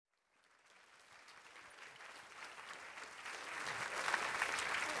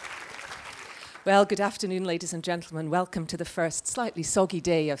Well, good afternoon, ladies and gentlemen. Welcome to the first slightly soggy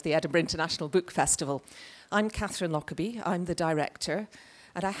day of the Edinburgh International Book Festival. I'm Catherine Lockerbie, I'm the director,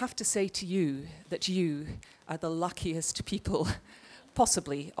 and I have to say to you that you are the luckiest people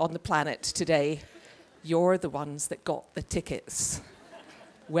possibly on the planet today. You're the ones that got the tickets.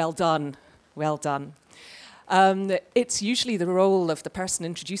 Well done, well done. It's usually the role of the person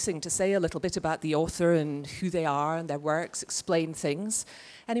introducing to say a little bit about the author and who they are and their works, explain things.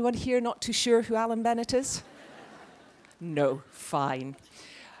 Anyone here not too sure who Alan Bennett is? No, fine.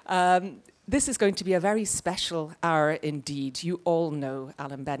 This is going to be a very special hour indeed. You all know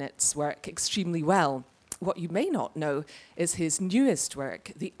Alan Bennett's work extremely well. What you may not know is his newest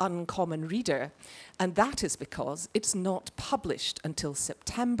work, The Uncommon Reader, and that is because it's not published until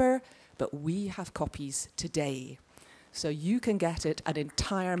September, but we have copies today. So you can get it an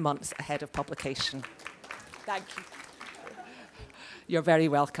entire month ahead of publication. Thank you. You're very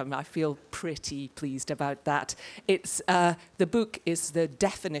welcome. I feel pretty pleased about that. The book is the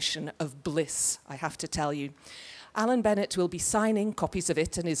definition of bliss, I have to tell you. Alan Bennett will be signing copies of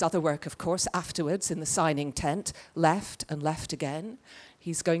it and his other work, of course, afterwards in the signing tent, left and left again.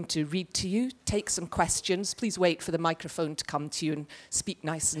 He's going to read to you, take some questions. Please wait for the microphone to come to you and speak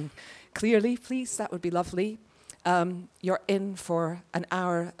nice and clearly, please. That would be lovely. You're in for an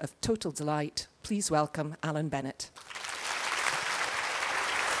hour of total delight. Please welcome Alan Bennett.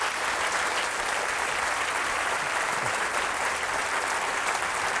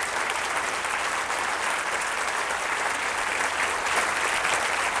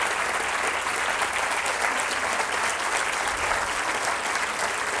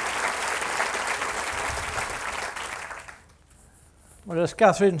 Well, as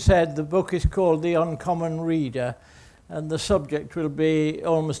Catherine said, the book is called The Uncommon Reader, and the subject will be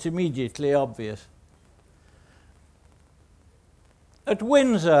almost immediately obvious. At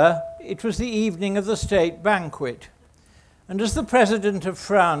Windsor, it was the evening of the state banquet, and as the President of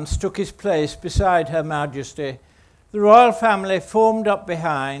France took his place beside Her Majesty, the royal family formed up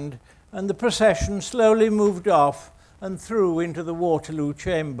behind, and the procession slowly moved off and through into the Waterloo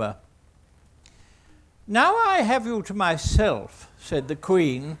Chamber. "Now I have you to myself," said the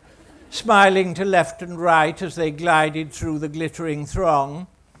Queen, smiling to left and right as they glided through the glittering throng.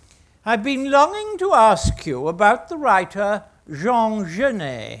 "I've been longing to ask you about the writer Jean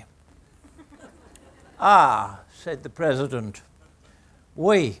Genet." "Ah," said the President.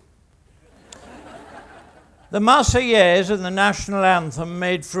 "Oui." The Marseillaise and the national anthem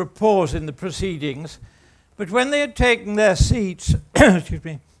made for a pause in the proceedings, but when they had taken their seats, excuse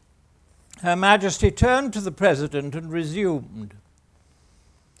me, Her Majesty turned to the President and resumed.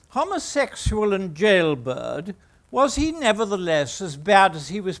 "Homosexual and jailbird, was he nevertheless as bad as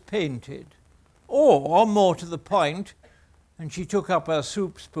he was painted? Or, more to the point," and she took up her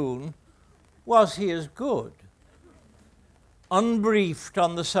soup spoon, "was he as good?" Unbriefed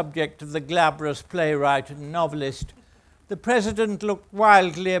on the subject of the glabrous playwright and novelist, the President looked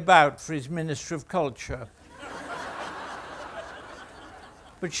wildly about for his Minister of Culture.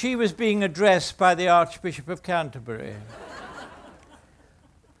 But she was being addressed by the Archbishop of Canterbury.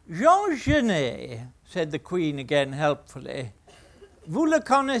 "Jean Genet," said the Queen again helpfully. "Vous le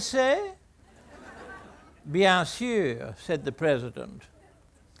connaissez?" "Bien sûr," said the President.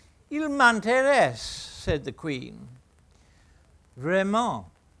 "Il m'intéresse," said the Queen. "Vraiment."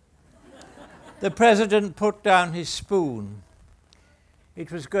 The President put down his spoon.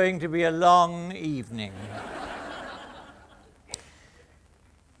 It was going to be a long evening.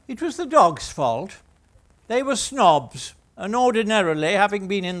 It was the dogs' fault. They were snobs, and ordinarily, having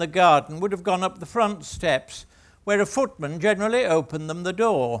been in the garden, would have gone up the front steps, where a footman generally opened them the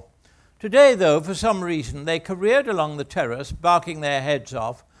door. Today, though, for some reason, they careered along the terrace, barking their heads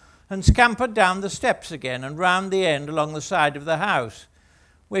off, and scampered down the steps again and round the end along the side of the house,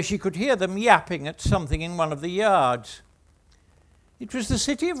 where she could hear them yapping at something in one of the yards. It was the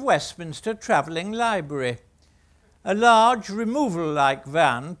City of Westminster Travelling Library, a large removal-like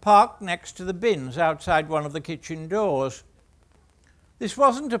van parked next to the bins outside one of the kitchen doors. This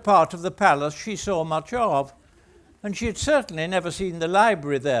wasn't a part of the palace she saw much of, and she had certainly never seen the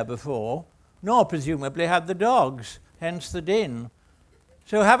library there before, nor presumably had the dogs, hence the din.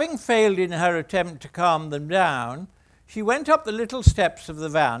 So having failed in her attempt to calm them down, she went up the little steps of the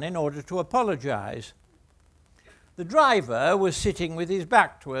van in order to apologize. The driver was sitting with his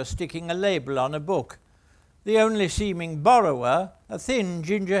back to her, sticking a label on a book. The only seeming borrower, a thin,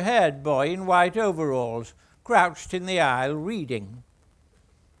 ginger-haired boy in white overalls, crouched in the aisle reading.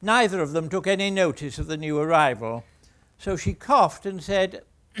 Neither of them took any notice of the new arrival, so she coughed and said,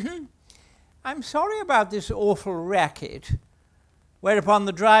 "I'm sorry about this awful racket. whereupon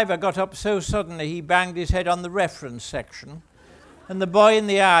the driver got up so suddenly he banged his head on the reference section, and the boy in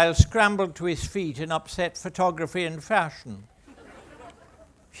the aisle scrambled to his feet and upset photography and fashion.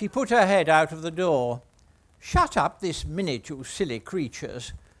 She put her head out of the door. "Shut up this minute, you silly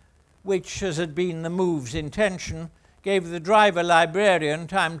creatures," which, as had been the move's intention, gave the driver librarian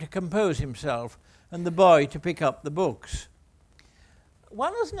time to compose himself and the boy to pick up the books.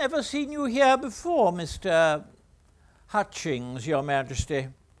 "One has never seen you here before, Mr. Hutchings, Your Majesty."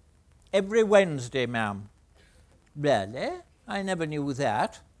 "Every Wednesday, ma'am." "Really? I never knew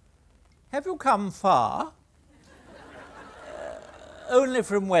that. Have you come far?" "Only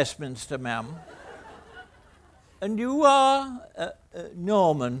from Westminster, ma'am." "And you are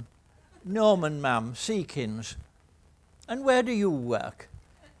Norman, ma'am, Seekins. And where do you work?"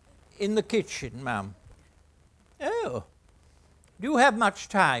 "In the kitchen, ma'am." "Oh. Do you have much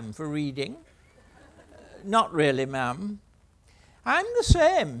time for reading?" "Not really, ma'am." "I'm the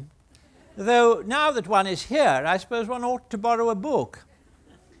same. Though now that one is here, I suppose one ought to borrow a book."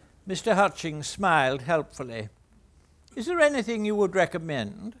 Mr. Hutchings smiled helpfully. "Is there anything you would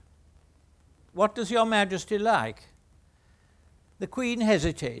recommend?" "What does Your Majesty like?" The Queen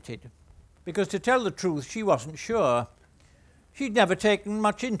hesitated, because to tell the truth she wasn't sure. She'd never taken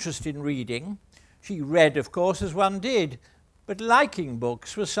much interest in reading. She read, of course, as one did, but liking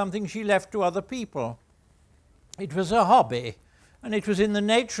books was something she left to other people. It was a hobby, and it was in the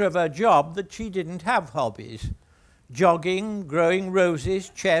nature of her job that she didn't have hobbies. Jogging, growing roses,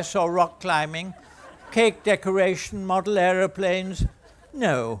 chess or rock climbing, cake decoration, model aeroplanes.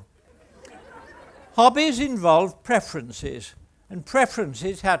 No. Hobbies involved preferences, and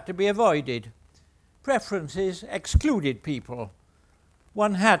preferences had to be avoided. Preferences excluded people.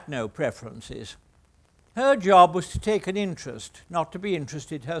 One had no preferences. Her job was to take an interest, not to be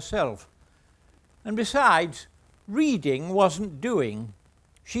interested herself. And besides, reading wasn't doing.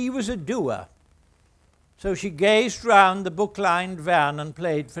 She was a doer. So she gazed round the book-lined van and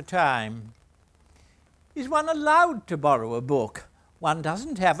played for time. "Is one allowed to borrow a book? One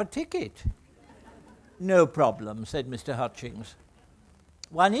doesn't have a ticket." "No problem," said Mr. Hutchings.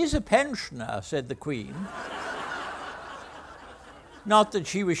 "One is a pensioner," said the Queen. Not that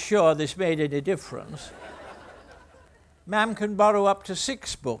she was sure this made any difference. "Ma'am can borrow up to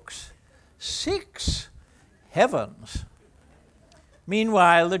 6 books." 6? Heavens!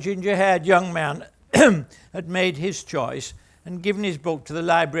 Meanwhile, the ginger-haired young man had made his choice and given his book to the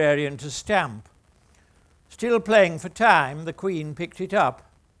librarian to stamp. Still playing for time, the Queen picked it up.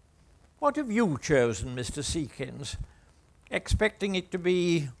 "What have you chosen, Mr. Seekins?" Expecting it to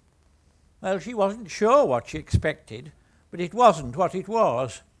be... Well, she wasn't sure what she expected, but it wasn't what it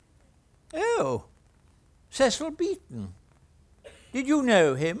was. "Oh, Cecil Beaton. Did you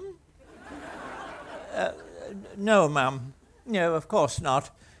know him?" "No, ma'am. No, of course not.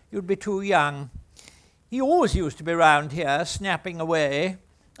 You'd be too young. He always used to be round here, snapping away,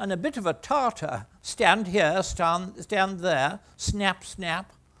 and a bit of a tartar. Stand here, stand there, snap,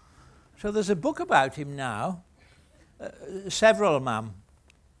 snap. So there's a book about him now." "Several, ma'am."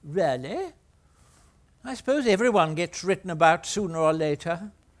 "Really? I suppose everyone gets written about sooner or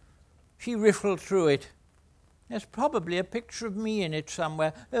later." She riffled through it. "There's probably a picture of me in it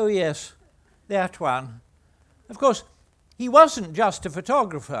somewhere. Oh, yes, that one. Of course, he wasn't just a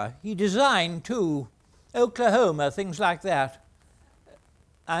photographer. He designed, too. Oklahoma, things like that.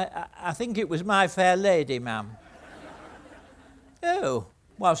 I think it was My Fair Lady, ma'am." "Oh,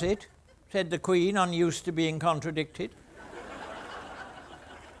 was it?" said the Queen, unused to being contradicted.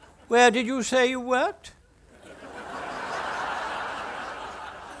 "Where did you say you worked?"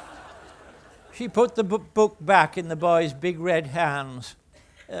 She put the book back in the boy's big red hands.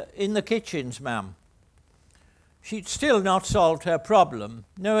 "In the kitchens, ma'am." She'd still not solved her problem,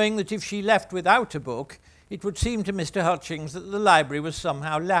 knowing that if she left without a book, it would seem to Mr. Hutchings that the library was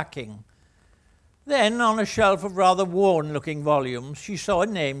somehow lacking. Then, on a shelf of rather worn-looking volumes, she saw a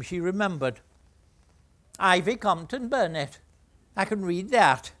name she remembered. "Ivy Compton Burnett. I can read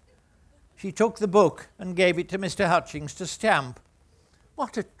that." She took the book and gave it to Mr. Hutchings to stamp.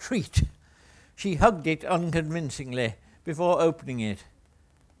 What a treat! She hugged it unconvincingly before opening it.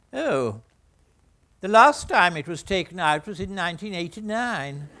 "Oh, the last time it was taken out was in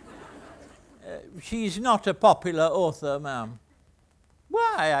 1989. She's not a popular author, ma'am."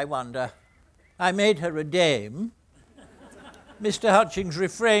 "Why, I wonder? I made her a dame." Mr. Hutchings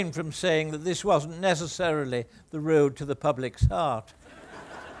refrained from saying that this wasn't necessarily the road to the public's heart.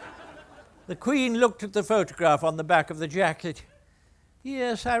 The Queen looked at the photograph on the back of the jacket.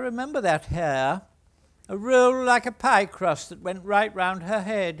 "Yes, I remember that hair. A roll like a pie crust that went right round her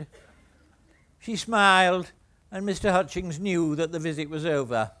head." She smiled and Mr. Hutchings knew that the visit was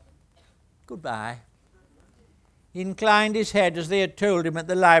over. Goodbye. He inclined his head as they had told him at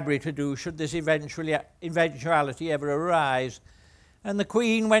the library to do should this eventuality ever arise, and the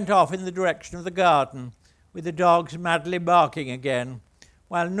Queen went off in the direction of the garden, with the dogs madly barking again,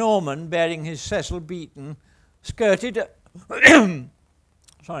 while Norman, bearing his Cecil Beaton, skirted a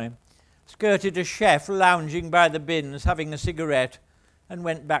chef lounging by the bins having a cigarette, and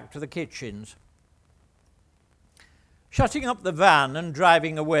went back to the kitchens. Shutting up the van and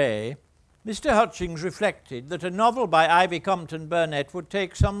driving away, Mr. Hutchings reflected that a novel by Ivy Compton Burnett would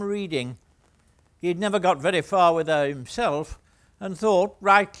take some reading. He had never got very far with her himself, and thought,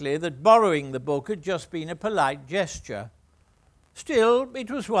 rightly, that borrowing the book had just been a polite gesture. Still,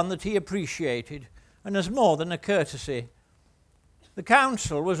 it was one that he appreciated, and as more than a courtesy. The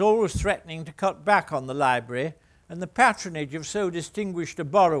council was always threatening to cut back on the library, and the patronage of so distinguished a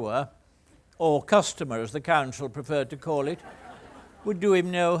borrower, or customer as the council preferred to call it, would do him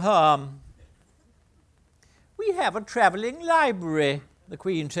no harm. "We have a travelling library," the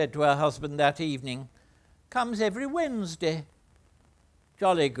Queen said to her husband that evening. "Comes every Wednesday."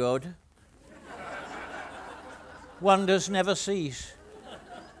 "Jolly good." "Wonders never cease."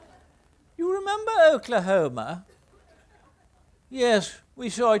 "You remember Oklahoma?" "Yes, we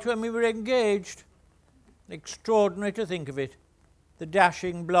saw it when we were engaged." Extraordinary to think of it. The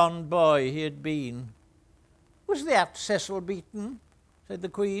dashing blonde boy he had been. "Was that Cecil Beaton?" said the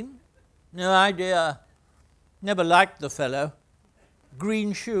Queen. "No idea. Never liked the fellow.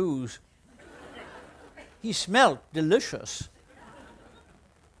 Green shoes. He smelt delicious."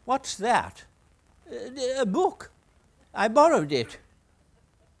 "What's that?" A book. I borrowed it."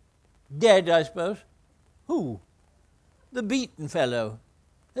 "Dead, I suppose." "Who?" "The Beaton fellow."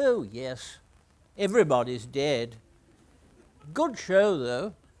 "Oh, yes. Everybody's dead. Good show,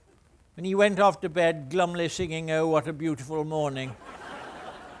 though." And he went off to bed glumly singing "Oh, What a Beautiful Morning"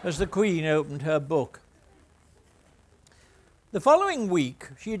 as the Queen opened her book. The following week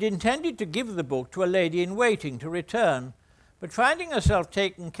she had intended to give the book to a lady-in-waiting to return, but finding herself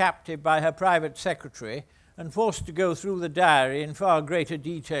taken captive by her private secretary and forced to go through the diary in far greater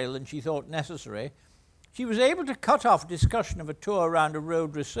detail than she thought necessary, she was able to cut off discussion of a tour around a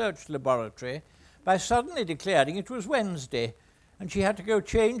road research laboratory by suddenly declaring it was Wednesday, and she had to go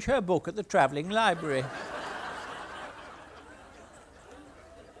change her book at the travelling library.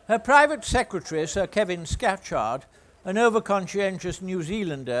 Her private secretary, Sir Kevin Scatchard, an over-conscientious New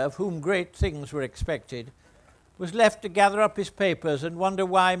Zealander of whom great things were expected, was left to gather up his papers and wonder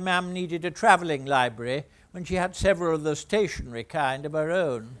why Mam needed a travelling library when she had several of the stationary kind of her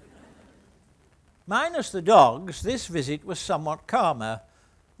own. Minus the dogs, this visit was somewhat calmer,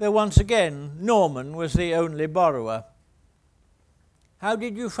 though once again Norman was the only borrower. "How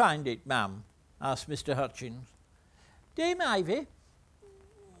did you find it, Mam?" asked Mr. Hutchings. "Dame Ivy,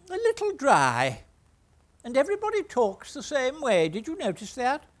 a little dry. And everybody talks the same way. Did you notice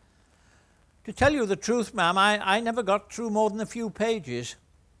that?" "To tell you the truth, Mam, I never got through more than a few pages."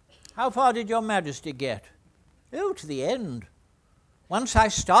 "How far did your Majesty get?" "Oh, to the end. Once I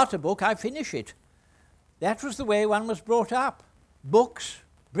start a book, I finish it. That was the way one was brought up. Books,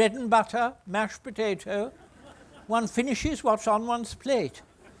 bread and butter, mashed potato. One finishes what's on one's plate.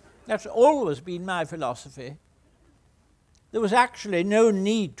 That's always been my philosophy." "There was actually no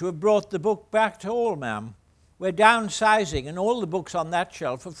need to have brought the book back at all, Mam. We're downsizing and all the books on that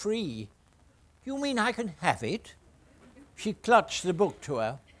shelf are free." "You mean I can have it?" She clutched the book to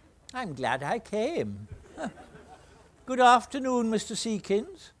her. "I'm glad I came." "Good afternoon, Mr.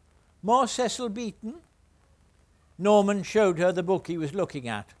 Seekins. More Cecil Beaton?" Norman showed her the book he was looking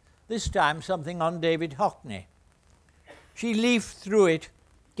at, this time something on David Hockney. She leafed through it,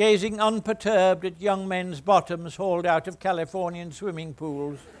 gazing unperturbed at young men's bottoms hauled out of Californian swimming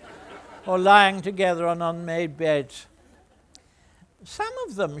pools or lying together on unmade beds. "Some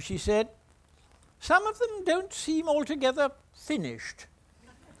of them," she said, "some of them don't seem altogether finished.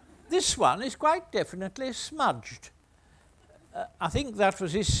 This one is quite definitely smudged." "I think that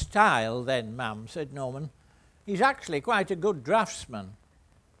was his style then, Mam," said Norman. "He's actually quite a good draftsman."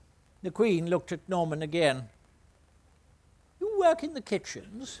 The Queen looked at Norman again. "You work in the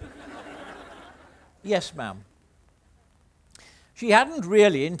kitchens?" "Yes, Mam." She hadn't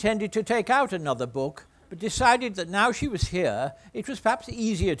really intended to take out another book, but decided that now she was here, it was perhaps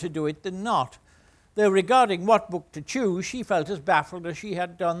easier to do it than not, though regarding what book to choose, she felt as baffled as she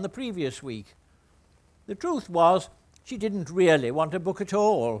had done the previous week. The truth was, she didn't really want a book at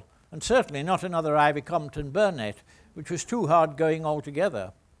all, and certainly not another Ivy Compton Burnett, which was too hard going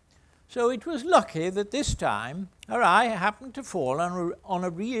altogether. So it was lucky that this time her eye happened to fall on a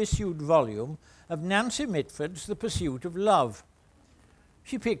reissued volume of Nancy Mitford's The Pursuit of Love.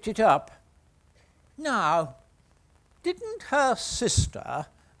 She picked it up. Now, didn't her sister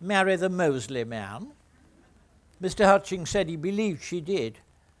marry the Moseley man? Mr. Hutchings said he believed she did.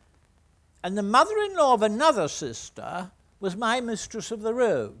 And the mother-in-law of another sister was my mistress of the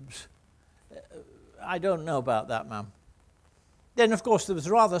robes. I don't know about that, ma'am. Then, of course, there was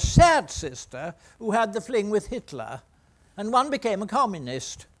a rather sad sister who had the fling with Hitler, and one became a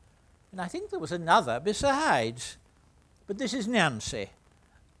communist. And I think there was another besides. But this is Nancy.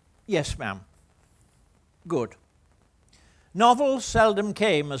 Yes, ma'am. Good. Novels seldom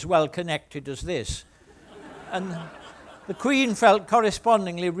came as well connected as this, and the Queen felt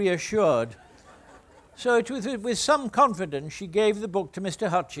correspondingly reassured. So it was with some confidence she gave the book to Mr.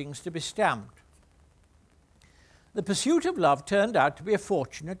 Hutchings to be stamped. The Pursuit of Love turned out to be a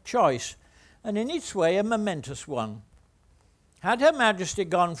fortunate choice, and in its way a momentous one. Had Her Majesty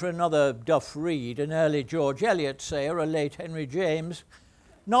gone for another Duff Reid, an early George Eliot, say, or a late Henry James,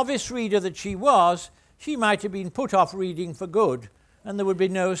 novice reader that she was, she might have been put off reading for good, and there would be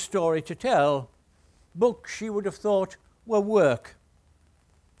no story to tell. Books, she would have thought, were work.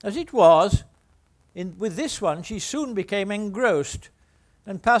 As it was, with this one she soon became engrossed,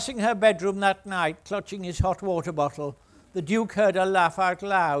 and passing her bedroom that night, clutching his hot water bottle, the Duke heard her laugh out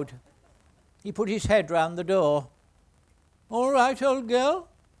loud. He put his head round the door. "All right, old girl?"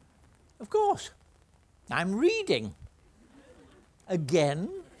 "Of course. I'm reading."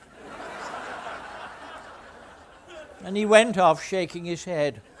 "Again?" And he went off, shaking his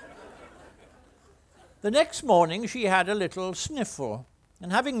head. The next morning she had a little sniffle,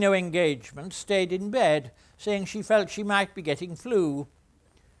 and having no engagement, stayed in bed, saying she felt she might be getting flu.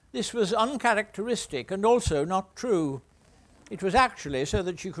 This was uncharacteristic and also not true. It was actually so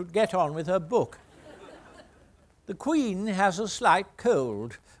that she could get on with her book. The Queen has a slight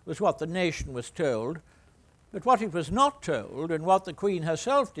cold, was what the nation was told, but what it was not told, and what the Queen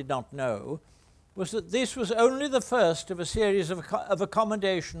herself did not know, was that this was only the first of a series of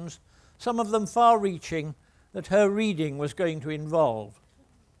accommodations, some of them far-reaching, that her reading was going to involve.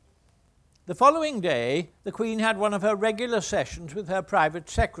 The following day, the Queen had one of her regular sessions with her private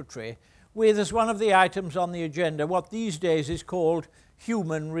secretary, with, as one of the items on the agenda, what these days is called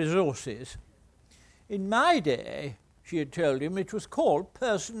human resources. In my day, she had told him, it was called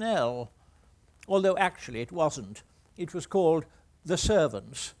personnel, although actually it wasn't. It was called the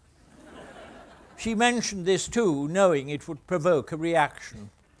servants. She mentioned this too, knowing it would provoke a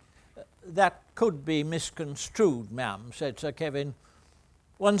reaction. "That could be misconstrued, ma'am," said Sir Kevin.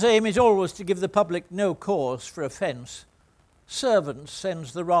 "One's aim is always to give the public no cause for offence. Servants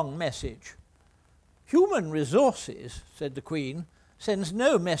sends the wrong message." "Human resources," said the Queen, "sends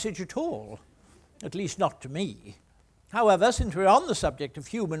no message at all, at least not to me. However, since we're on the subject of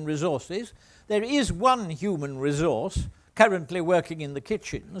human resources, there is one human resource currently working in the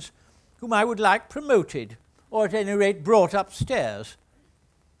kitchens whom I would like promoted, or at any rate brought upstairs."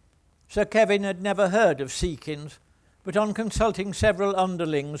 Sir Kevin had never heard of Seekins, but on consulting several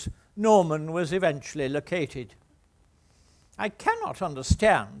underlings, Norman was eventually located. "I cannot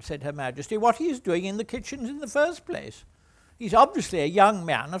understand," said Her Majesty, "what he is doing in the kitchens in the first place. He's obviously a young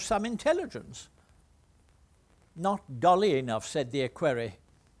man of some intelligence." "Not dolly enough," said the equerry,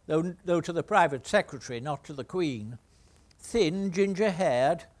 though to the private secretary, not to the Queen. "Thin,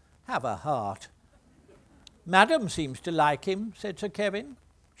 ginger-haired, have a heart." "Madam seems to like him," said Sir Kevin.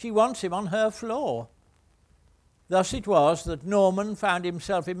 "She wants him on her floor." Thus it was that Norman found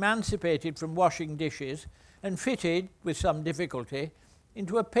himself emancipated from washing dishes and fitted, with some difficulty,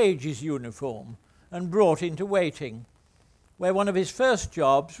 into a page's uniform and brought into waiting, where one of his first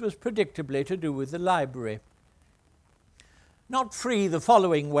jobs was predictably to do with the library. Not free the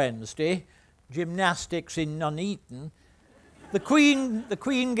following Wednesday, gymnastics in Nuneaton, the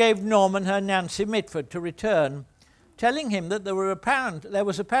Queen gave Norman her Nancy Mitford to return, telling him that there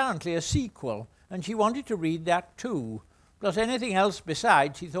was apparently a sequel, and she wanted to read that too, plus anything else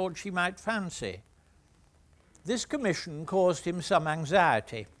besides he thought she might fancy. This commission caused him some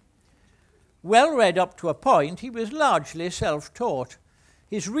anxiety. Well read up to a point, he was largely self-taught,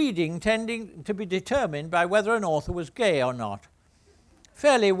 his reading tending to be determined by whether an author was gay or not.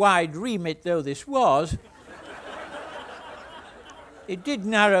 Fairly wide remit though this was, it did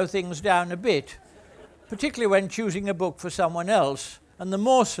narrow things down a bit, particularly when choosing a book for someone else, and the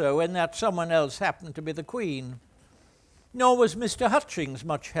more so when that someone else happened to be the Queen. Nor was Mr. Hutchings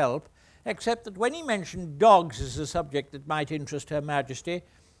much help, except that when he mentioned dogs as a subject that might interest Her Majesty,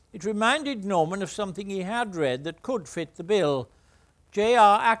 it reminded Norman of something he had read that could fit the bill,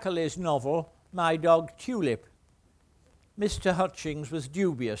 J.R. Ackerley's novel, My Dog Tulip. Mr. Hutchings was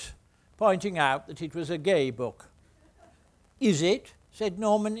dubious, pointing out that it was a gay book. "Is it?" said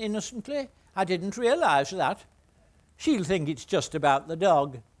Norman innocently. "I didn't realise that. She'll think it's just about the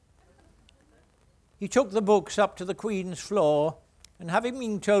dog." He took the books up to the Queen's floor, and having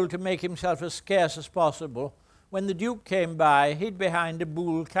been told to make himself as scarce as possible, when the Duke came by, hid behind a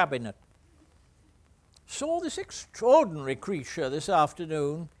buhl cabinet. "Saw this extraordinary creature this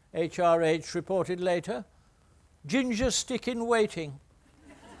afternoon," HRH reported later. "Ginger stick in waiting."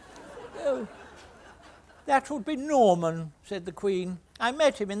 "Oh, that would be Norman," said the Queen. "I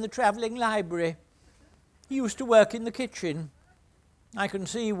met him in the travelling library. He used to work in the kitchen." "I can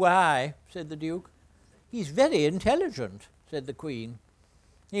see why," said the Duke. "He's very intelligent," said the Queen.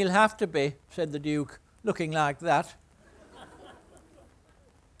 "He'll have to be," said the Duke, looking like that.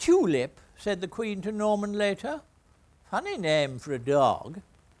 "Tulip," said the Queen to Norman later. "Funny name for a dog."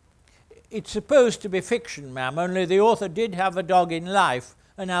 "It's supposed to be fiction, ma'am, only the author did have a dog in life,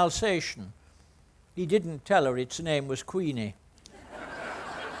 an Alsatian. He didn't tell her its name was Queenie."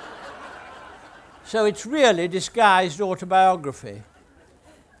 "So it's really disguised autobiography."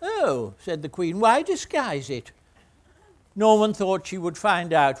 "Oh," said the Queen, "why disguise it?" Norman thought she would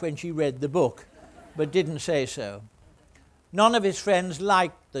find out when she read the book, but didn't say so. "None of his friends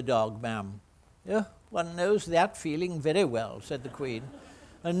liked the dog, ma'am." "Oh, one knows that feeling very well," said the Queen,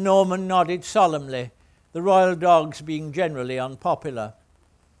 and Norman nodded solemnly, the royal dogs being generally unpopular.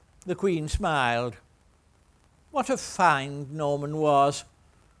 The Queen smiled. What a find Norman was!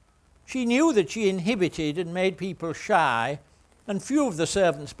 She knew that she inhibited and made people shy, and few of the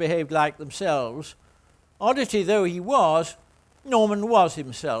servants behaved like themselves. Oddity though he was, Norman was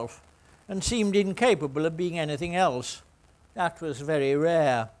himself, and seemed incapable of being anything else. That was very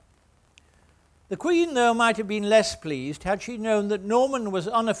rare. The Queen, though, might have been less pleased had she known that Norman was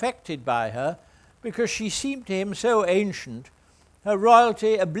unaffected by her, because she seemed to him so ancient, her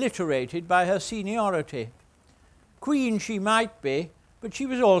royalty obliterated by her seniority. Queen she might be, but she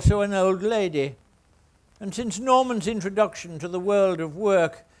was also an old lady, and since Norman's introduction to the world of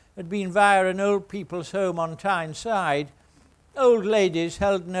work had been via an old people's home on Tyneside, old ladies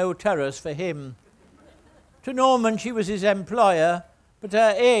held no terrors for him. To Norman she was his employer, but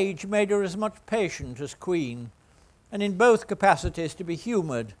her age made her as much patient as Queen, and in both capacities to be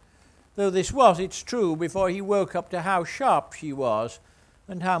humoured, though this was, it's true, before he woke up to how sharp she was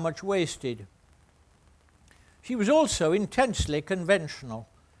and how much wasted. She was also intensely conventional,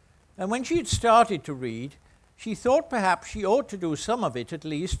 and when she had started to read, she thought perhaps she ought to do some of it, at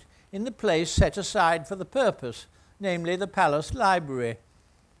least, in the place set aside for the purpose, namely the palace library.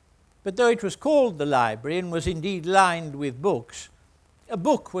 But though it was called the library and was indeed lined with books, a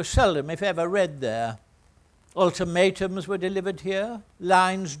book was seldom, if ever, read there. Ultimatums were delivered here,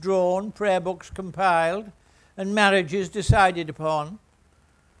 lines drawn, prayer books compiled, and marriages decided upon.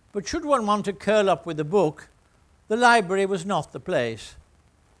 But should one want to curl up with a book, the library was not the place.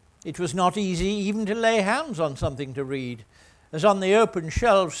 It was not easy even to lay hands on something to read, as on the open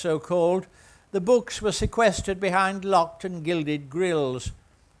shelves, so-called, the books were sequestered behind locked and gilded grills.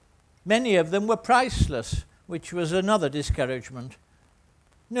 Many of them were priceless, which was another discouragement.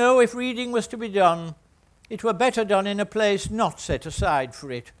 No, if reading was to be done, it were better done in a place not set aside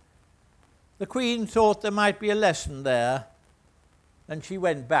for it. The Queen thought there might be a lesson there, and she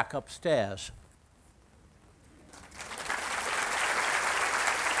went back upstairs.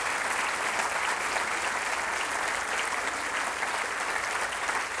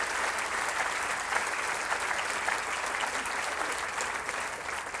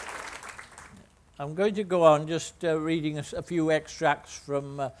 I'm going to go on just reading a few extracts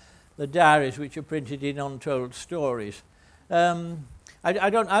from the diaries which are printed in Untold Stories. You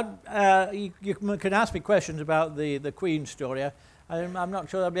can ask me questions about the Queen story. I'm not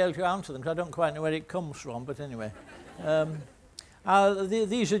sure I'll be able to answer them because I don't quite know where it comes from, but anyway.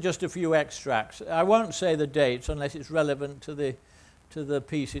 These are just a few extracts. I won't say the dates unless it's relevant to the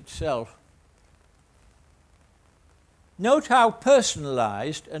piece itself. Note how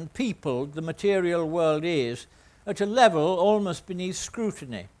personalized and peopled the material world is at a level almost beneath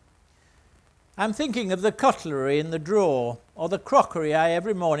scrutiny. I'm thinking of the cutlery in the drawer or the crockery I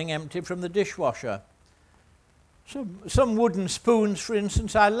every morning empty from the dishwasher. Some wooden spoons, for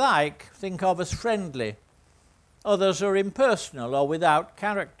instance, I think of as friendly. Others are impersonal or without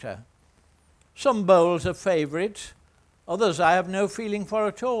character. Some bowls are favourites, others I have no feeling for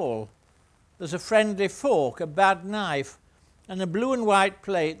at all. There's a friendly fork, a bad knife, and a blue and white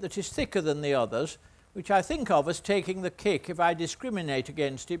plate that is thicker than the others, which I think of as taking the kick if I discriminate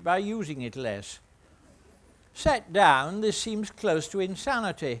against it by using it less. Set down, this seems close to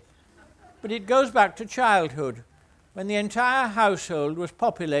insanity, but it goes back to childhood, when the entire household was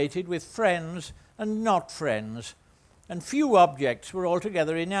populated with friends and not friends, and few objects were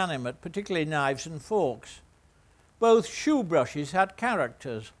altogether inanimate, particularly knives and forks. Both shoe brushes had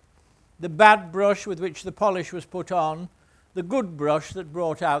characters. The bad brush with which the polish was put on, the good brush that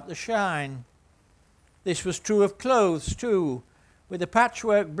brought out the shine. This was true of clothes too. With a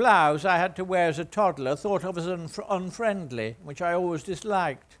patchwork blouse I had to wear as a toddler, thought of as unfriendly, which I always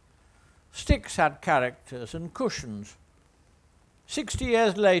disliked. Sticks had characters and cushions. 60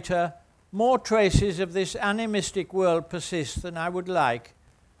 years later, more traces of this animistic world persist than I would like,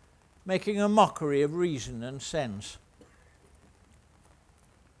 making a mockery of reason and sense.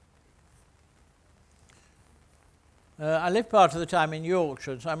 I live part of the time in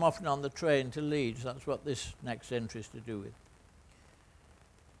Yorkshire, so I'm often on the train to Leeds. That's what this next entry is to do with.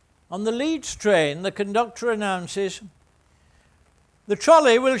 On the Leeds train, the conductor announces, "The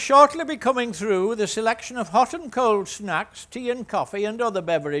trolley will shortly be coming through with a selection of hot and cold snacks, tea and coffee and other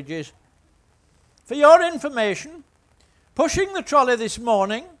beverages. For your information, pushing the trolley this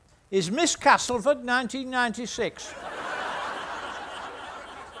morning is Miss Castleford, 1996.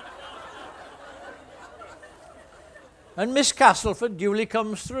 And Miss Castleford duly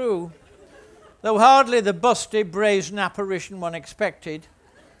comes through, though hardly the busty, brazen apparition one expected,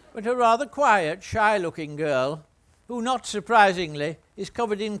 but a rather quiet, shy-looking girl, who, not surprisingly, is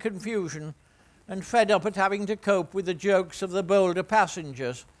covered in confusion and fed up at having to cope with the jokes of the bolder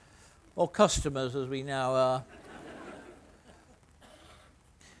passengers, or customers as we now are.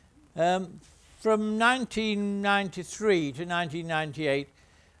 From 1993 to 1998,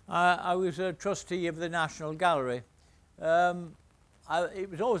 I was a trustee of the National Gallery. It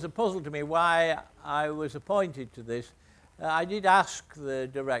was always a puzzle to me why I was appointed to this. I did ask the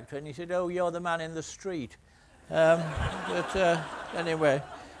director, and he said, "Oh, you're the man in the street." Anyway,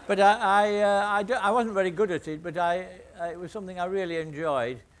 but I wasn't very good at it, but it was something I really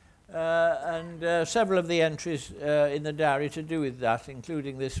enjoyed. And several of the entries in the diary to do with that,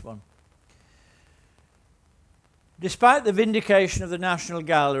 including this one. Despite the vindication of the National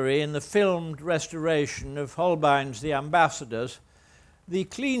Gallery in the filmed restoration of Holbein's The Ambassadors, the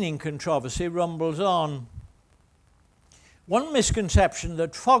cleaning controversy rumbles on. One misconception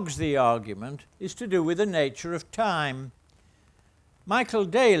that fogs the argument is to do with the nature of time. Michael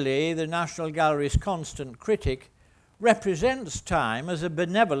Daly, the National Gallery's constant critic, represents time as a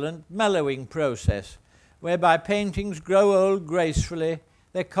benevolent mellowing process, whereby paintings grow old gracefully,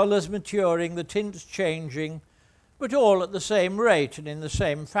 their colours maturing, the tints changing, but all at the same rate and in the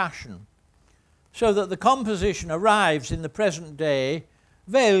same fashion, so that the composition arrives in the present day,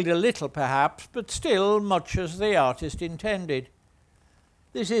 veiled a little perhaps, but still much as the artist intended.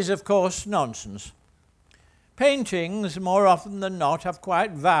 This is, of course, nonsense. Paintings, more often than not, have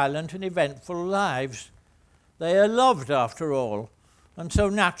quite violent and eventful lives. They are loved, after all, and so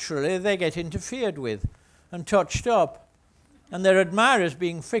naturally they get interfered with and touched up. And their admirers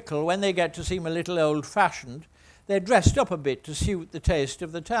being fickle, when they get to seem a little old-fashioned, they're dressed up a bit to suit the taste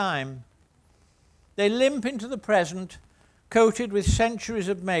of the time. They limp into the present, coated with centuries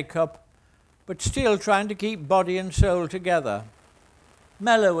of makeup, but still trying to keep body and soul together.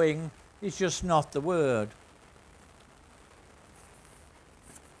 Mellowing is just not the word.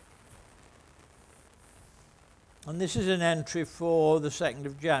 And this is an entry for the 2nd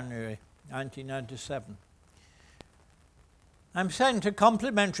of January, 1997. I'm sent a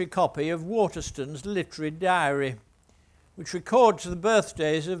complimentary copy of Waterston's literary diary, which records the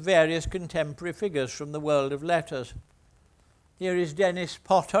birthdays of various contemporary figures from the world of letters. Here is Dennis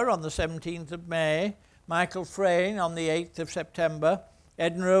Potter on the 17th of May, Michael Frayn on the 8th of September,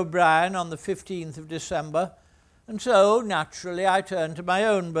 Edna O'Brien on the 15th of December, and so, naturally, I turn to my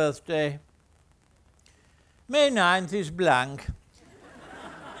own birthday. May 9th is blank,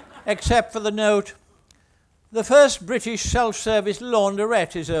 except for the note, "The first British self-service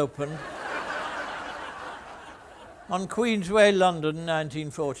launderette is opened." On Queensway, London,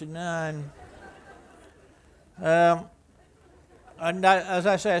 1949. And as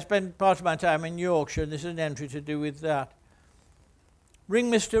I say, I spend part of my time in Yorkshire, and this is an entry to do with that. Ring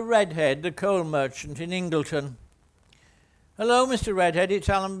Mr. Redhead, the coal merchant in Ingleton. "Hello, Mr. Redhead, it's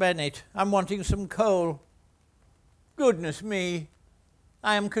Alan Bennett. I'm wanting some coal." "Goodness me,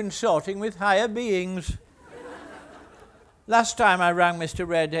 I am consorting with higher beings." Last time I rang Mr.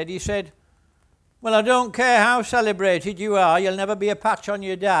 Redhead, he said, "Well, I don't care how celebrated you are, you'll never be a patch on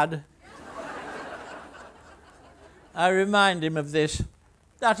your dad." I remind him of this.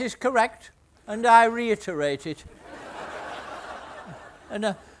 That is correct, and I reiterate it.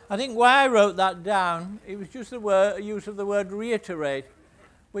 And I think why I wrote that down, it was just the use of the word reiterate,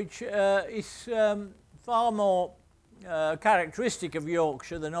 which is far more characteristic of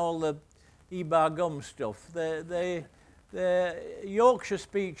Yorkshire than all the Ebar Gum stuff. The Yorkshire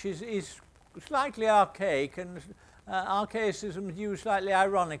speech is slightly archaic, and archaicism is used slightly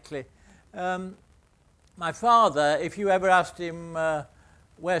ironically. My father, if you ever asked him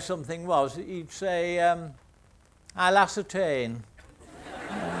where something was, he'd say, I'll ascertain.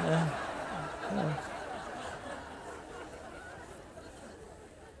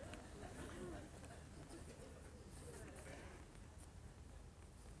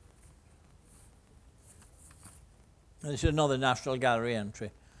 This is another National Gallery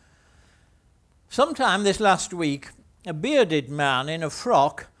entry. Sometime this last week, a bearded man in a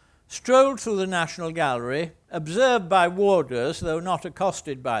frock strolled through the National Gallery, observed by warders, though not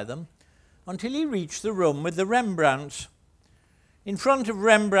accosted by them, until he reached the room with the Rembrandts. In front of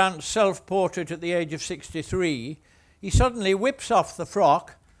Rembrandt's self-portrait at the age of 63, he suddenly whips off the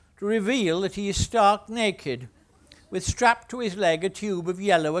frock to reveal that he is stark naked, with strapped to his leg a tube of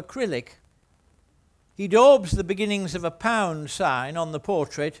yellow acrylic. He daubs the beginnings of a pound sign on the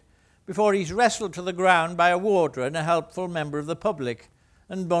portrait before he's wrestled to the ground by a warder and a helpful member of the public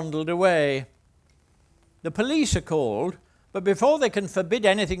and bundled away. The police are called, but before they can forbid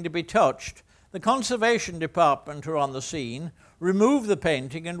anything to be touched, the Conservation Department are on the scene, remove the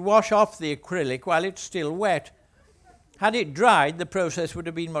painting and wash off the acrylic while it's still wet. Had it dried, the process would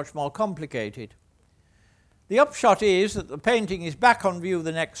have been much more complicated. The upshot is that the painting is back on view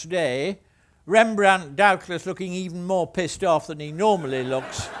the next day, Rembrandt doubtless looking even more pissed off than he normally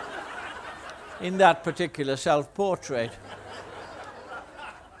looks in that particular self-portrait.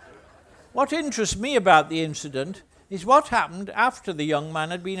 What interests me about the incident is what happened after the young man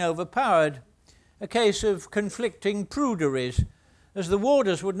had been overpowered, a case of conflicting pruderies, as the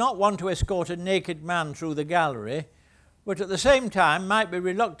warders would not want to escort a naked man through the gallery, but at the same time might be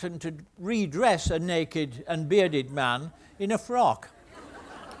reluctant to redress a naked and bearded man in a frock.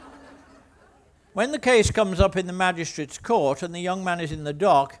 When the case comes up in the magistrate's court and the young man is in the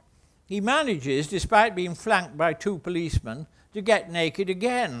dock, he manages, despite being flanked by 2 policemen, to get naked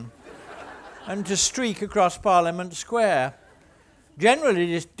again and to streak across Parliament Square,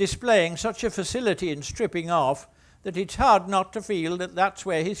 generally displaying such a facility in stripping off that it's hard not to feel that that's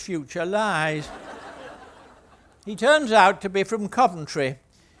where his future lies. He turns out to be from Coventry,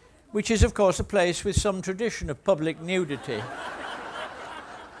 which is of course a place with some tradition of public nudity.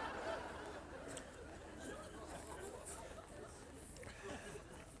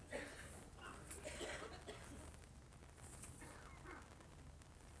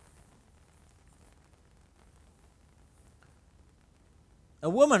 A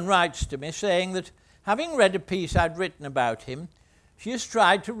woman writes to me saying that, having read a piece I'd written about him, she has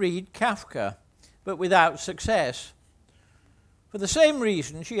tried to read Kafka, but without success. For the same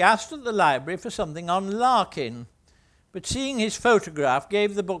reason, she asked at the library for something on Larkin, but seeing his photograph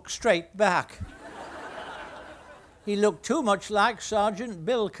gave the book straight back. He looked too much like Sergeant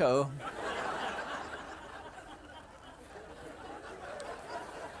Bilko.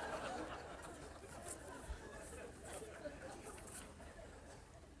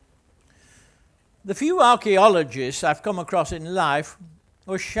 The few archaeologists I've come across in life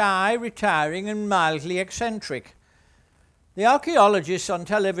were shy, retiring, and mildly eccentric. The archaeologists on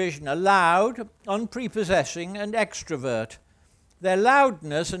television are loud, unprepossessing, and extrovert. Their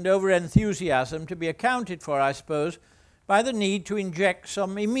loudness and over-enthusiasm to be accounted for, I suppose, by the need to inject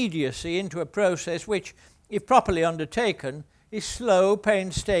some immediacy into a process which, if properly undertaken, is slow,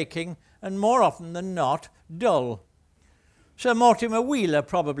 painstaking, and more often than not, dull. Sir Mortimer Wheeler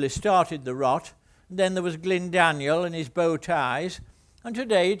probably started the rot. Then there was Glyn Daniel and his bow ties, and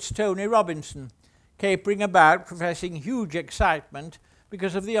today it's Tony Robinson, capering about professing huge excitement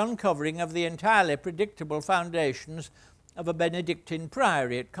because of the uncovering of the entirely predictable foundations of a Benedictine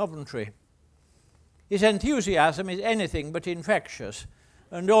priory at Coventry. His enthusiasm is anything but infectious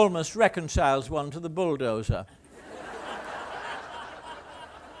and almost reconciles one to the bulldozer.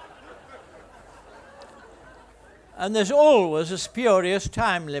 And there's always a spurious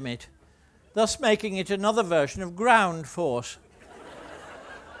time limit, thus making it another version of ground force,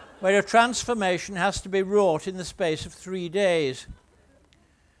 where a transformation has to be wrought in the space of 3 days.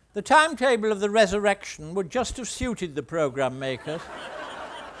 The timetable of the resurrection would just have suited the programme makers.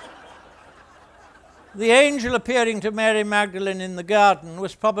 The angel appearing to Mary Magdalene in the garden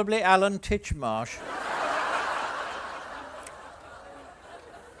was probably Alan Titchmarsh.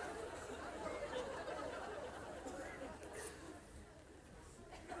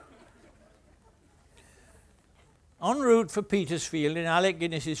 En route for Petersfield in Alec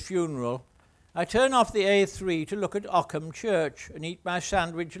Guinness's funeral, I turn off the A3 to look at Ockham Church and eat my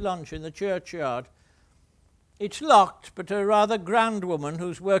sandwich lunch in the churchyard. It's locked, but a rather grand woman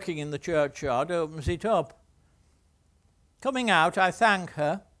who's working in the churchyard opens it up. Coming out, I thank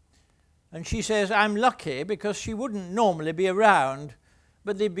her, and she says I'm lucky because she wouldn't normally be around,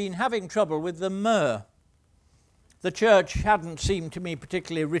 but they've been having trouble with the myrrh. The church hadn't seemed to me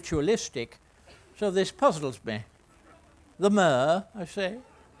particularly ritualistic, so this puzzles me. The myrrh, I say.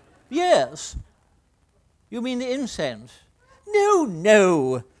 Yes. You mean the incense? No,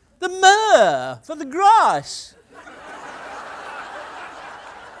 no. The myrrh for the grass.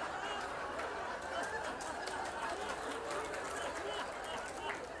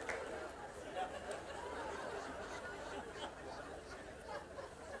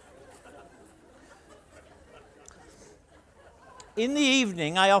 In the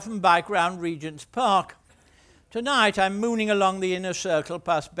evening, I often bike round Regent's Park. Tonight, I'm mooning along the inner circle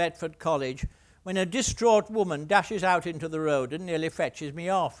past Bedford College when a distraught woman dashes out into the road and nearly fetches me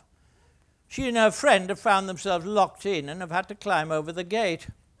off. She and her friend have found themselves locked in and have had to climb over the gate.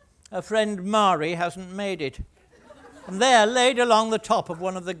 Her friend Mari hasn't made it. And there, laid along the top of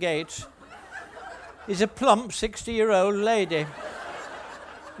one of the gates, is a plump 60-year-old lady,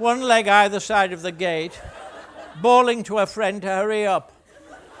 one leg either side of the gate, bawling to her friend to hurry up.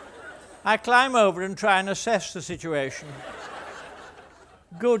 I climb over and try and assess the situation.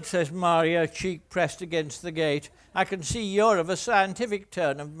 Good, says Mari, her cheek pressed against the gate. I can see you're of a scientific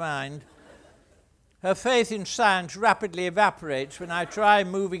turn of mind. Her faith in science rapidly evaporates when I try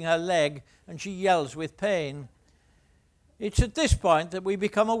moving her leg and she yells with pain. It's at this point that we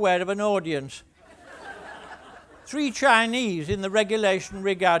become aware of an audience. 3 Chinese in the regulation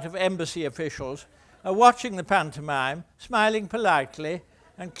rig-out of embassy officials are watching the pantomime, smiling politely,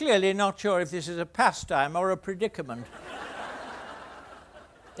 and clearly not sure if this is a pastime or a predicament.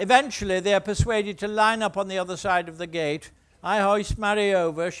 Eventually, they are persuaded to line up on the other side of the gate. I hoist Mari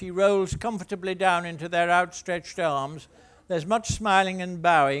over. She rolls comfortably down into their outstretched arms. There's much smiling and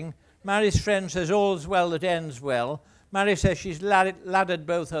bowing. Mari's friend says all's well that ends well. Mari says she's laddered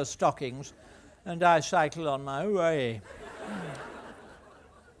both her stockings, and I cycle on my way.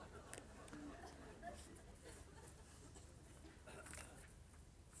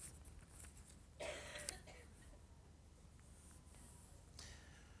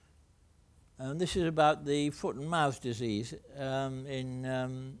 This is about the foot and mouth disease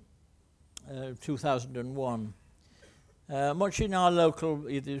in 2001. Much in our local,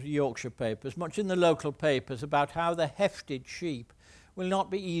 Yorkshire papers, much in the local papers about how the hefted sheep will not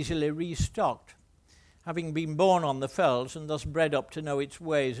be easily restocked, having been born on the fells and thus bred up to know its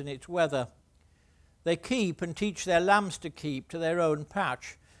ways and its weather. They keep and teach their lambs to keep to their own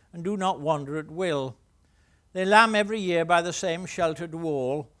patch and do not wander at will. They lamb every year by the same sheltered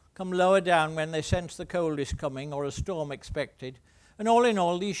wall, come lower down when they sense the cold is coming or a storm expected, and all in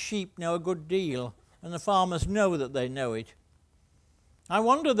all these sheep know a good deal, and the farmers know that they know it. I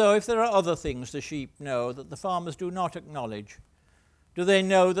wonder, though, if there are other things the sheep know that the farmers do not acknowledge. Do they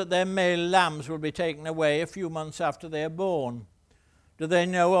know that their male lambs will be taken away a few months after they are born? Do they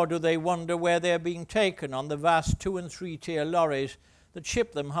know, or do they wonder where they are being taken on the vast 2- and 3-tier lorries that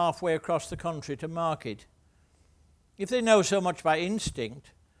ship them halfway across the country to market? If they know so much by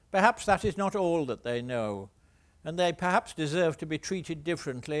instinct, perhaps that is not all that they know, and they perhaps deserve to be treated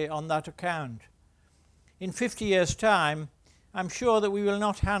differently on that account. In 50 years' time, I'm sure that we will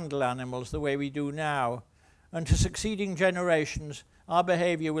not handle animals the way we do now, and to succeeding generations, our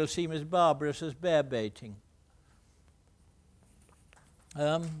behavior will seem as barbarous as bear baiting.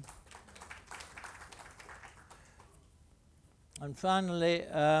 And finally,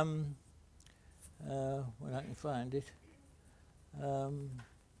 when I can find it,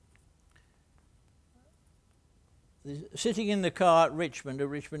 sitting in the car at Richmond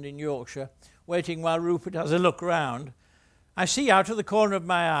in Yorkshire, waiting while Rupert has a look round, I see out of the corner of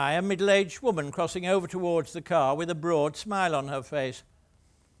my eye a middle-aged woman crossing over towards the car with a broad smile on her face.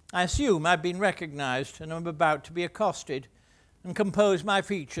 I assume I've been recognised and am about to be accosted and compose my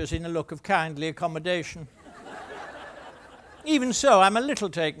features in a look of kindly accommodation. Even so, I'm a little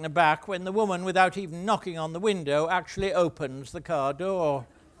taken aback when the woman, without even knocking on the window, actually opens the car door.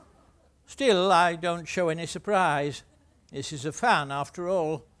 Still, I don't show any surprise. This is a fan, after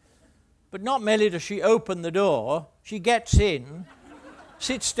all. But not merely does she open the door, she gets in,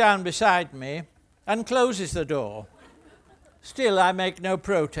 sits down beside me, and closes the door. Still, I make no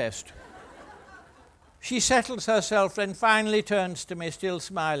protest. She settles herself, then finally turns to me, still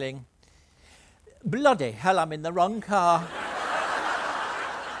smiling. Bloody hell, I'm in the wrong car.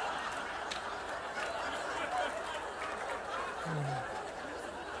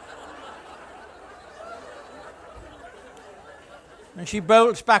 And she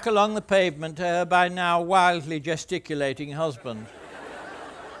bolts back along the pavement to her by now wildly gesticulating husband.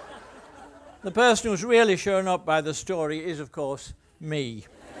 The person who's really shown up by the story is, of course, me.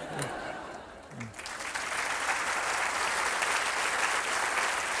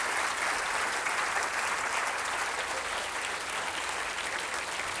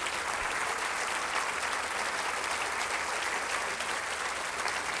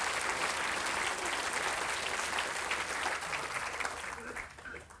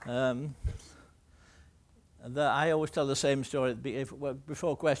 I always tell the same story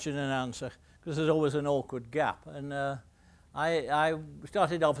before question and answer, because there's always an awkward gap. And I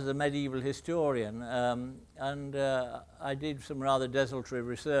started off as a medieval historian, and I did some rather desultory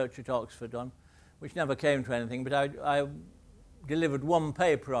research at Oxford which never came to anything, but I delivered one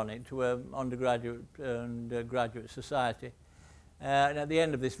paper on it to an undergraduate and graduate society. And at the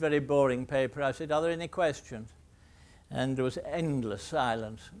end of this very boring paper, I said, "Are there any questions?" And there was endless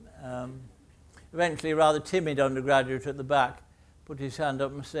silence. Eventually, a rather timid undergraduate at the back put his hand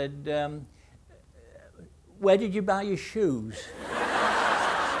up and said, "Where did you buy your shoes?"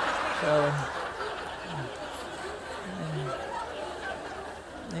 So,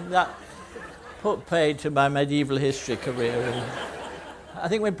 I think that put paid to my medieval history career. Really. I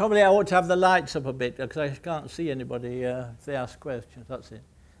think we probably ought to have the lights up a bit, because I can't see anybody if they ask questions. That's it.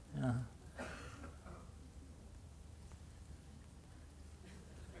 Yeah.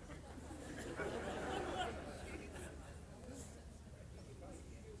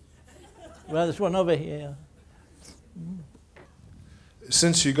 Well, there's one over here.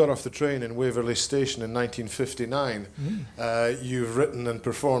 Since you got off the train in Waverley Station in 1959, you've written and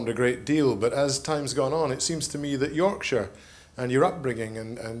performed a great deal, but as time's gone on, it seems to me that Yorkshire and your upbringing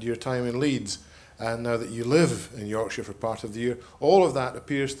and your time in Leeds, and now that you live in Yorkshire for part of the year, all of that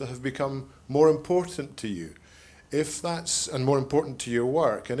appears to have become more important to you. If that's, and more important to your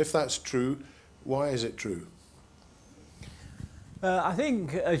work, and if that's true, why is it true? I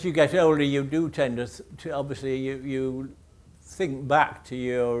think as you get older, you do tend to obviously you think back to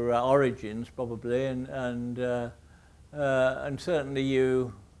your origins probably, and certainly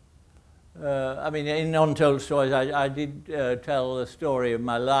you. I mean, in Untold Stories, I did tell the story of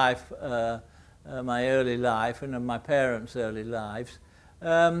my life, my early life, and of my parents' early lives,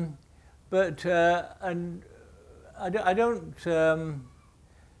 but and I don't.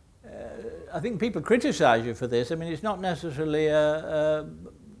 I think people criticise you for this. I mean, it's not necessarily it's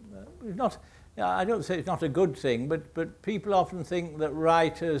not. I don't say it's not a good thing, but people often think that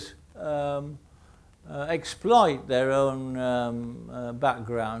writers exploit their own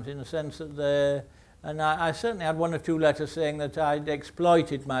background in the sense that they're. And I certainly had one or two letters saying that I'd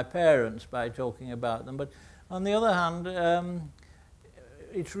exploited my parents by talking about them. But on the other hand,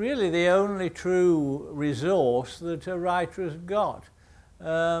 it's really the only true resource that a writer has got.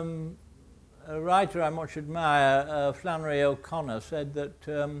 A writer I much admire, Flannery O'Connor, said that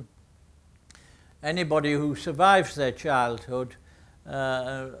anybody who survives their childhood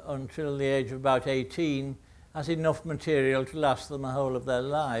until the age of about 18 has enough material to last them the whole of their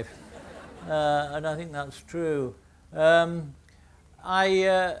life. And I think that's true. It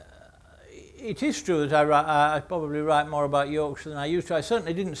is true that I probably write more about Yorkshire than I used to. I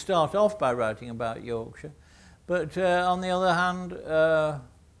certainly didn't start off by writing about Yorkshire. But on the other hand,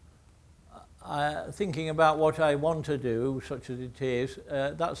 thinking about what I want to do, such as it is,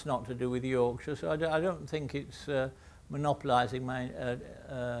 that's not to do with Yorkshire, so I don't think it's monopolising my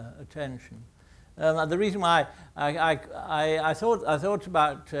attention. The reason why I thought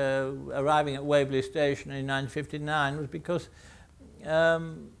about arriving at Waverley Station in 1959 was because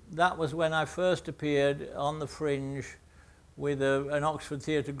that was when I first appeared on the Fringe with an Oxford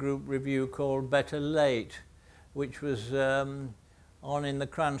Theatre Group review called Better Late, which was on in the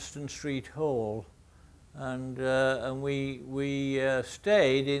Cranston Street Hall, and we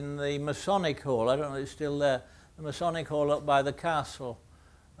stayed in the Masonic Hall. I don't know if it's still there. The Masonic Hall up by the castle,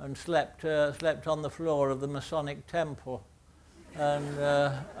 and slept on the floor of the Masonic Temple. And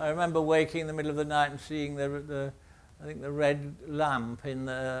I remember waking in the middle of the night and seeing I think the red lamp in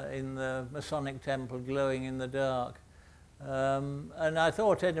the Masonic Temple glowing in the dark. And I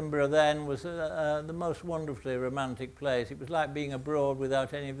thought Edinburgh then was the most wonderfully romantic place. It was like being abroad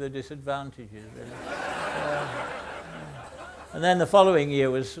without any of the disadvantages, really. And then the following year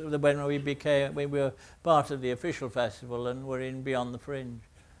was when we were part of the official festival and were in Beyond the Fringe.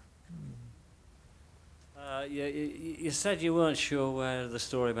 You said you weren't sure where the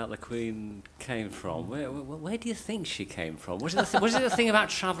story about the Queen came from. Where do you think she came from? Was it the thing about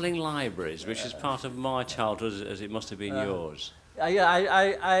travelling libraries, which is part of my childhood as it must have been yours?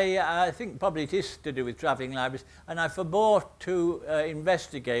 I think probably it is to do with travelling libraries, and I forbore to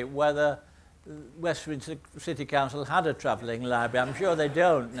investigate whether Westminster City Council had a travelling library. I'm sure they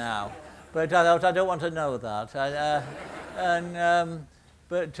don't now, but I thought I don't want to know that.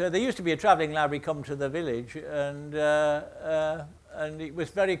 But there used to be a travelling library come to the village, and it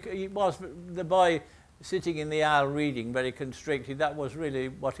was the boy sitting in the aisle reading, very constricted. That was really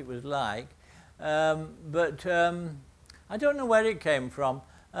what it was like. But I don't know where it came from.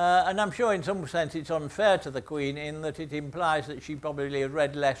 And I'm sure in some sense it's unfair to the Queen in that it implies that she probably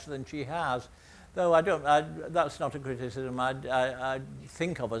read less than she has. Though that's not a criticism I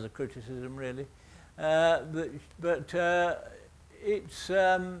think of as a criticism, really. But it's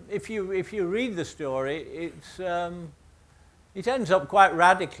if you read the story, it ends up quite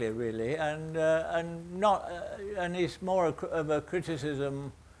radically, really, and it's more of a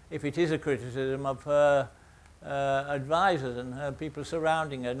criticism, if it is a criticism, of her advisors and her people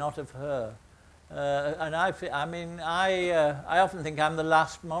surrounding her, not of her. And I often think I'm the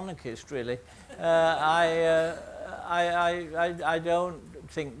last monarchist, really. I don't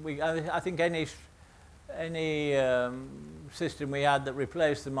think I think any system we had that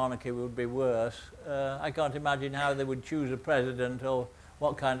replaced the monarchy would be worse. I can't imagine how they would choose a president or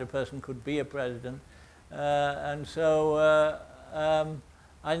what kind of person could be a president. And so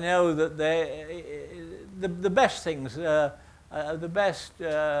I know that the best things, the best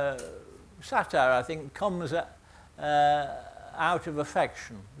satire, I think, comes out of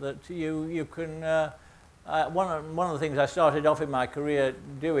affection. That you can. One of the things I started off in my career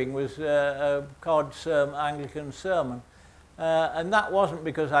doing was a cod Anglican sermon, and that wasn't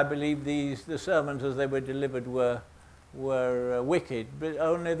because I believed the sermons as they were delivered were wicked, but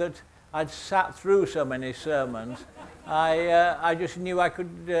only that I'd sat through so many sermons. I just knew I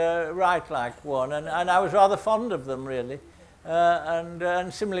could write like one, and I was rather fond of them, really.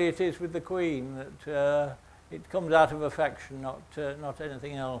 And similarly it is with the Queen, that it comes out of affection, not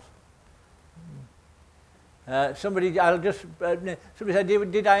anything else. Somebody said,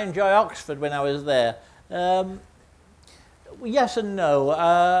 did I enjoy Oxford when I was there? Yes and no.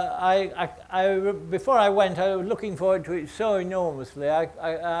 Before I went, I was looking forward to it so enormously.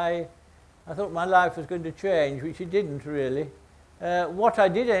 I thought my life was going to change, which it didn't really. What I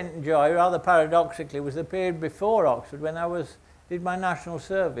did enjoy, rather paradoxically, was the period before Oxford, when I did my national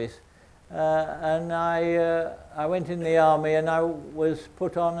service. And I went in the army, and I was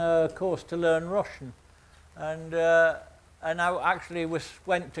put on a course to learn Russian. And I actually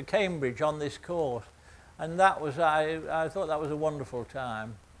went to Cambridge on this course. And that was, I thought that was a wonderful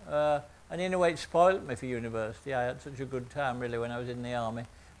time. And in a way it spoilt me for university. I had such a good time, really, when I was in the army.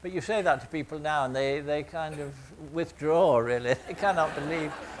 But you say that to people now, and they kind of withdraw, really. They cannot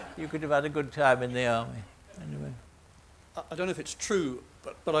believe you could have had a good time in the army. Anyway. I don't know if it's true,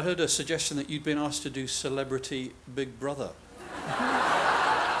 but I heard a suggestion that you'd been asked to do Celebrity Big Brother.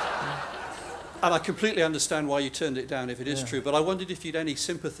 And I completely understand why you turned it down if it is true, but I wondered if you'd any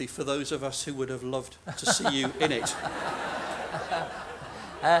sympathy for those of us who would have loved to see you in it.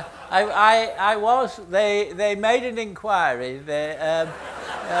 I was. They made an inquiry.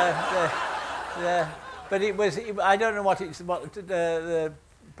 But it was. I don't know what the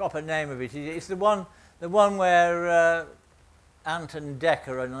proper name of it is. It's the one where Anton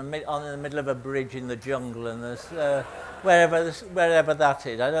Decker on in the middle of a bridge in the jungle, and there's wherever that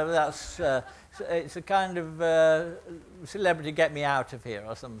is. I don't know. That's. It's a kind of Celebrity Get Me Out of Here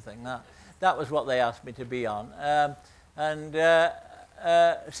or something. That was what they asked me to be on, and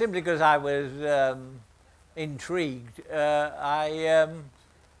simply because I was intrigued, I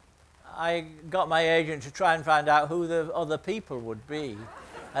got my agent to try and find out who the other people would be,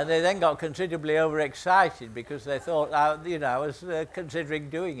 and they then got considerably overexcited because they thought I was considering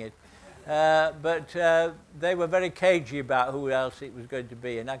doing it, but they were very cagey about who else it was going to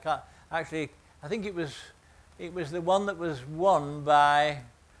be, and I can't actually. I think it was the one that was won by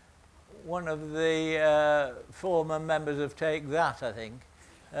one of the former members of Take That, I think.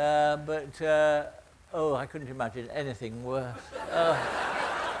 But I couldn't imagine anything worse.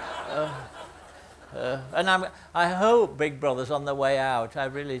 And I hope Big Brother's on the way out. I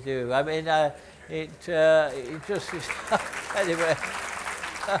really do. I mean, it just is. Anyway,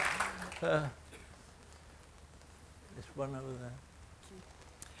 this one over there.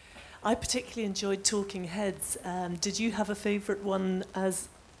 I particularly enjoyed Talking Heads. Did you have a favourite one as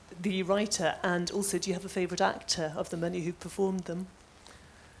the writer, and also do you have a favourite actor of the many who performed them?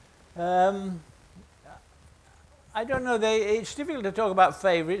 I don't know. It's difficult to talk about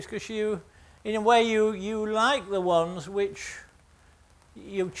favourites because in a way, you like the ones which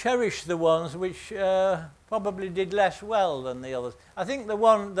you cherish the ones which probably did less well than the others. I think the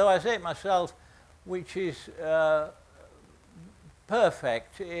one, though I say it myself, which is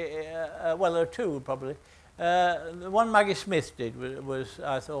perfect, well, there are two probably. The one Maggie Smith did was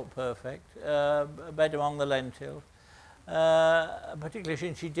I thought, perfect, Bed Among the Lentils. Particularly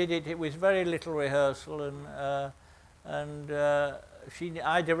since she did it, it was very little rehearsal, and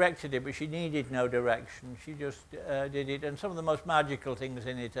I directed it, but she needed no direction. She just did it, and some of the most magical things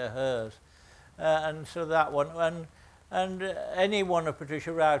in it are hers. And so that one, and any one of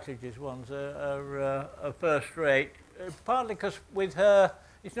Patricia Routledge's ones are first rate. Partly because with her,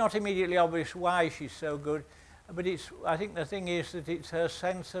 it's not immediately obvious why she's so good, but I think the thing is that it's her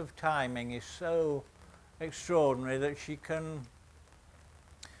sense of timing is so extraordinary that she can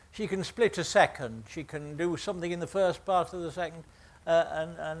split a second. She can do something in the first part of the second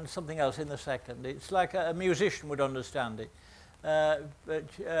and something else in the second. It's like a musician would understand it. But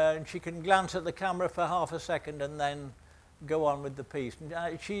she can glance at the camera for half a second and then go on with the piece. And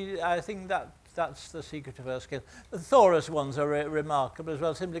I think that's the secret of her skill. The Thoris ones are remarkable as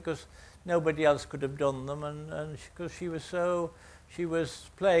well, simply because nobody else could have done them, and because she was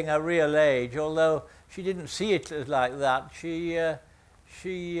playing a real age, although she didn't see it as like that. Because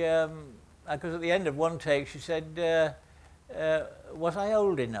at the end of one take she said, was I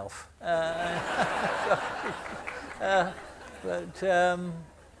old enough? But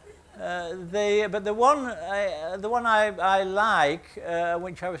the one I like,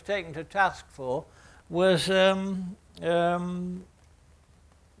 which I was taken to task for, was one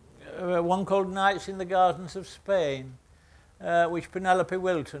called Nights in the Gardens of Spain, which Penelope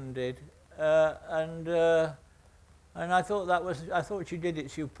Wilton did, and I thought she did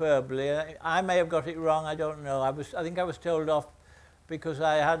it superbly. I may have got it wrong. I don't know. I think I was told off because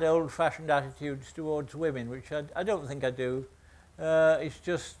I had old-fashioned attitudes towards women, which I don't think I do. It's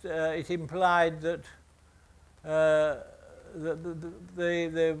just it implied that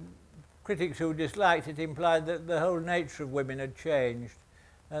the critics who disliked it implied that the whole nature of women had changed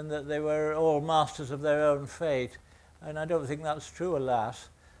and that they were all masters of their own fate. And I don't think that's true, alas.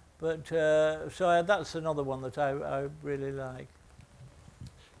 But so that's another one that I really like.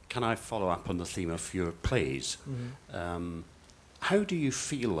 Can I follow up on the theme of your plays? Mm-hmm. How do you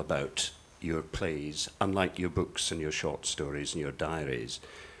feel about your plays, unlike your books and your short stories and your diaries,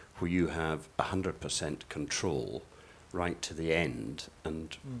 where you have 100% control right to the end,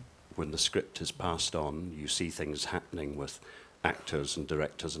 and when the script is passed on, you see things happening with actors and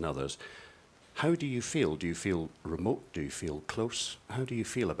directors and others. How do you feel? Do you feel remote? Do you feel close? How do you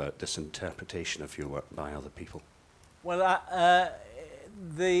feel about this interpretation of your work by other people? Well,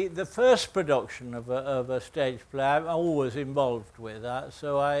 the first production of a stage play I'm always involved with that,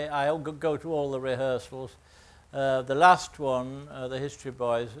 so I go to all the rehearsals. The last one, the History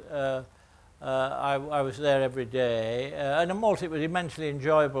Boys, I was there every day, and it was an immensely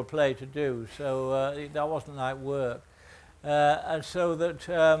enjoyable play to do, so that wasn't like work. And so that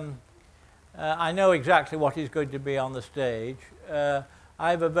I know exactly what is going to be on the stage.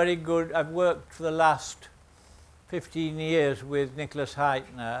 I've worked for the last 15 years with Nicholas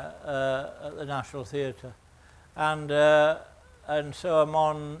Heitner at the National Theatre, and so I'm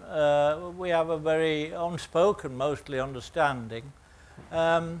on. We have a very unspoken, mostly understanding,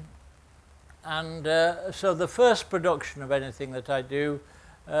 and so the first production of anything that I do,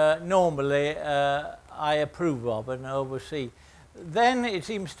 normally I approve of and oversee. Then it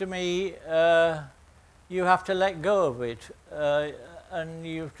seems to me you have to let go of it. And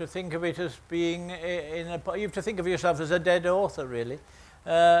you have to think of it as being you have to think of yourself as a dead author, really,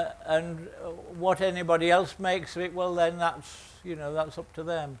 and what anybody else makes of it, well, then that's up to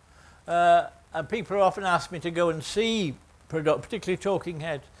them. And people often ask me to go and see particularly Talking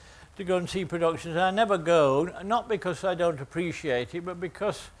Heads, to go and see productions, and I never go, not because I don't appreciate it, but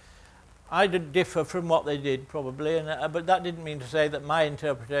because I did differ from what they did, probably, but that didn't mean to say that my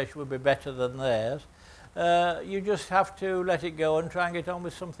interpretation would be better than theirs. You just have to let it go and try and get on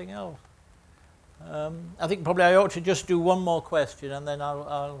with something else. I think probably I ought to just do one more question and then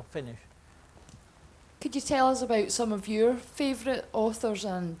I'll finish. Could you tell us about some of your favourite authors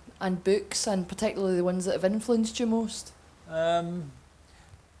and books, and particularly the ones that have influenced you most? Well,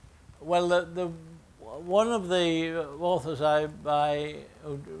 the one of the authors I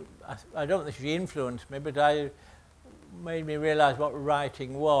don't think she influenced me, but made me realise what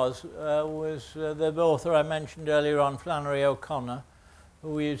writing was the author I mentioned earlier on, Flannery O'Connor,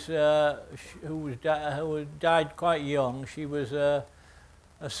 who died quite young. She was a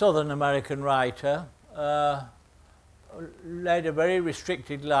Southern American writer, led a very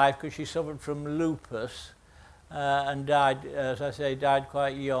restricted life because she suffered from lupus, and died, as I say, died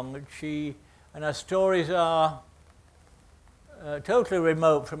quite young. And her stories are totally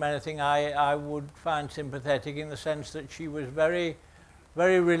remote from anything I would find sympathetic, in the sense that she was very,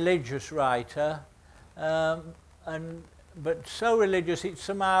 very religious writer, but so religious it's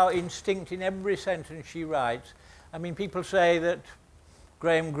somehow instinct in every sentence she writes. I mean, people say that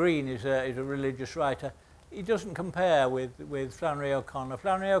Graham Greene is a religious writer. He doesn't compare with Flannery O'Connor.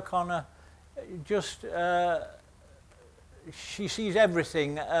 Flannery O'Connor just she sees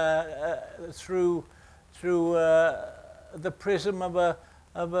everything through the prism of a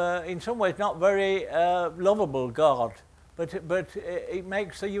in some ways not very lovable God, but it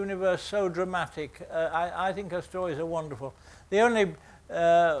makes the universe so dramatic. I think her stories are wonderful. The only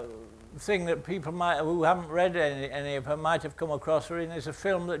thing that people who haven't read any of her might have come across her in is a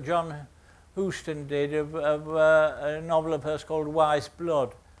film that John Huston did of a novel of hers called Wise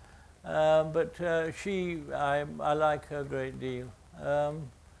Blood. But I like her a great deal.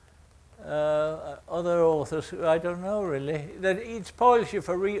 Other authors, I don't know really. It spoils you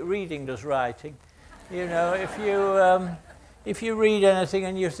for reading, does writing. You know, if you read anything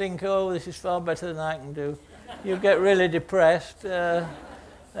and you think, oh, this is far better than I can do, you get really depressed.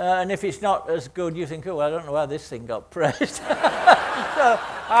 And if it's not as good, you think, oh, I don't know how this thing got pressed. So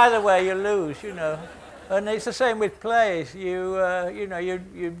either way, you lose, you know. And it's the same with plays. You know,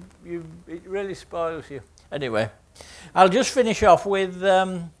 it really spoils you. Anyway, I'll just finish off with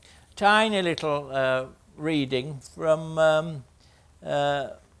tiny little reading from,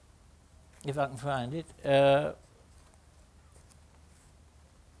 if I can find it.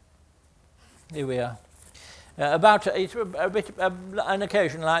 Here we are. It's a bit an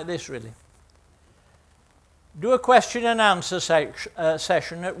occasion like this, really. Do a question and answer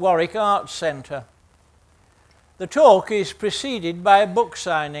session at Warwick Arts Centre. The talk is preceded by a book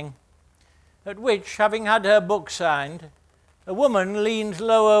signing, at which, having had her book signed, a woman leans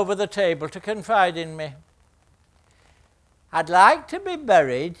low over the table to confide in me. I'd like to be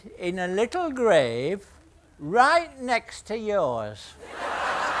buried in a little grave right next to yours.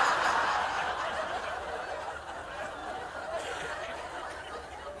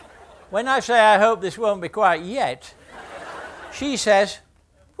 When I say I hope this won't be quite yet, she says,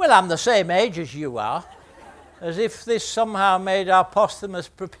 well, I'm the same age as you are, as if this somehow made our posthumous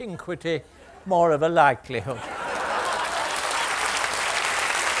propinquity more of a likelihood.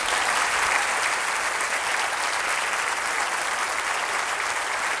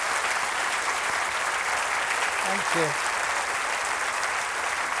 Thank you.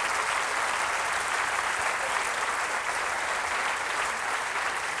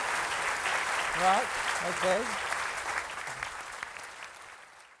 Right, okay.